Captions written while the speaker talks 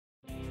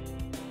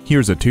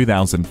Here's a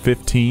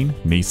 2015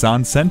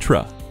 Nissan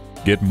Sentra.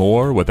 Get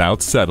more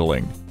without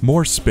settling.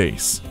 More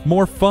space,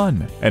 more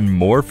fun, and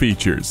more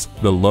features.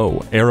 The low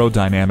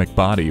aerodynamic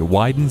body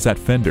widens at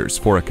fenders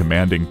for a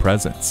commanding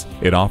presence.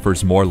 It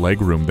offers more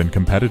legroom than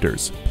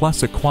competitors,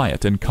 plus a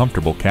quiet and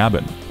comfortable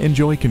cabin.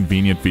 Enjoy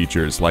convenient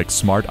features like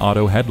smart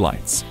auto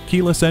headlights,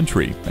 keyless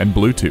entry, and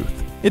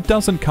Bluetooth. It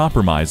doesn't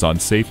compromise on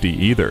safety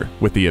either,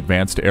 with the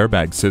advanced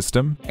airbag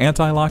system,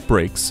 anti-lock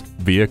brakes,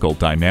 vehicle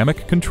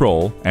dynamic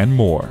control, and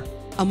more.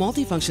 A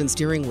multifunction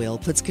steering wheel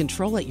puts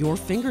control at your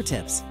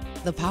fingertips.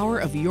 The power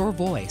of your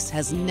voice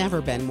has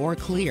never been more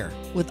clear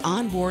with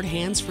onboard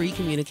hands-free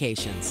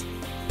communications.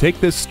 Take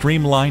this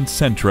streamlined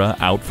Sentra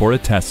out for a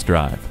test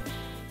drive.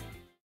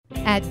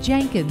 At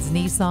Jenkins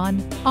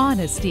Nissan,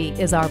 honesty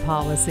is our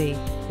policy.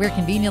 We're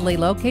conveniently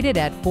located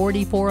at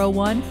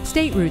 4401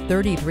 State Route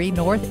 33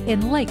 North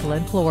in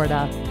Lakeland,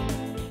 Florida.